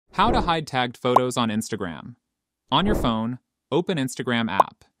How to hide tagged photos on Instagram. On your phone, open Instagram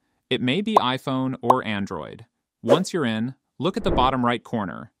app. It may be iPhone or Android. Once you're in, look at the bottom right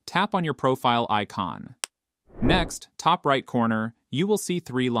corner. Tap on your profile icon. Next, top right corner, you will see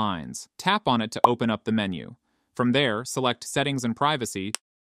 3 lines. Tap on it to open up the menu. From there, select Settings and Privacy.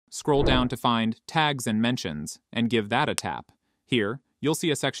 Scroll down to find Tags and Mentions, and give that a tap. Here, you'll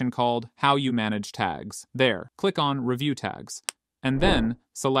see a section called How You Manage Tags. There, click on Review Tags, and then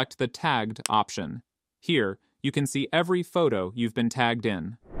select the Tagged option. Here, you can see every photo you've been tagged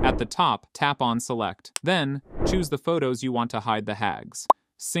in. At the top, tap on Select. Then, choose the photos you want to hide the tags,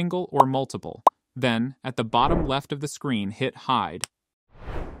 single or multiple. Then, at the bottom left of the screen, hit Hide.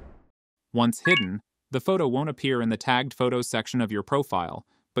 Once hidden, the photo won't appear in the Tagged Photos section of your profile,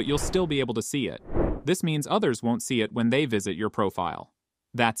 but you'll still be able to see it. This means others won't see it when they visit your profile.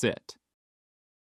 That's it.